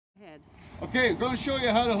ahead. Okay, we're going to show you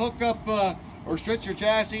how to hook up or stretch your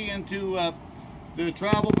chassis into the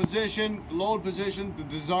travel position, load position, the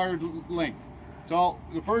desired length. So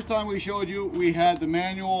the first time we showed you, we had the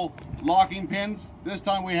manual locking pins. This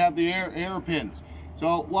time we have the air pins.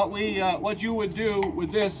 So what you would do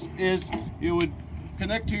with this is you would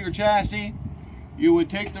connect to your chassis. You would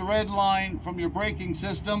take the red line from your braking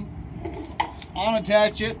system,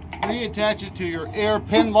 unattach it, reattach it to your air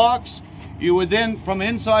pin locks. You would then, from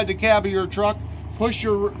inside the cab of your truck, push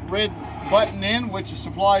your red button in, which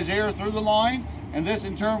supplies air through the line, and this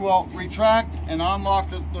in turn will retract and unlock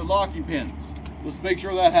the locking pins. Let's make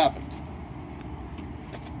sure that happens.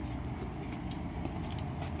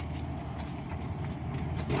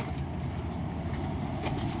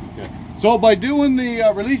 Okay. So by doing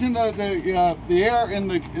the releasing the air in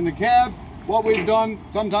the cab, what we've done,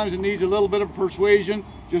 sometimes it needs a little bit of persuasion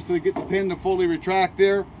just to get the pin to fully retract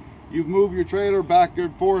there. You move your trailer back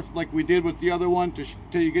and forth like we did with the other one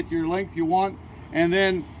till you get your length you want, and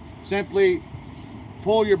then simply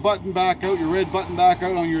pull your button back out, your red button back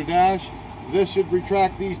out on your dash. This should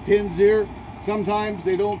retract these pins here. Sometimes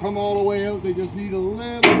they don't come all the way out, they just need a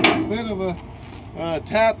little bit of a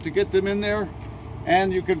tap to get them in there,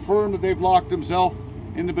 and you confirm that they've locked themselves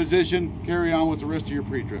into position. Carry on with the rest of your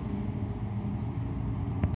pre-trip.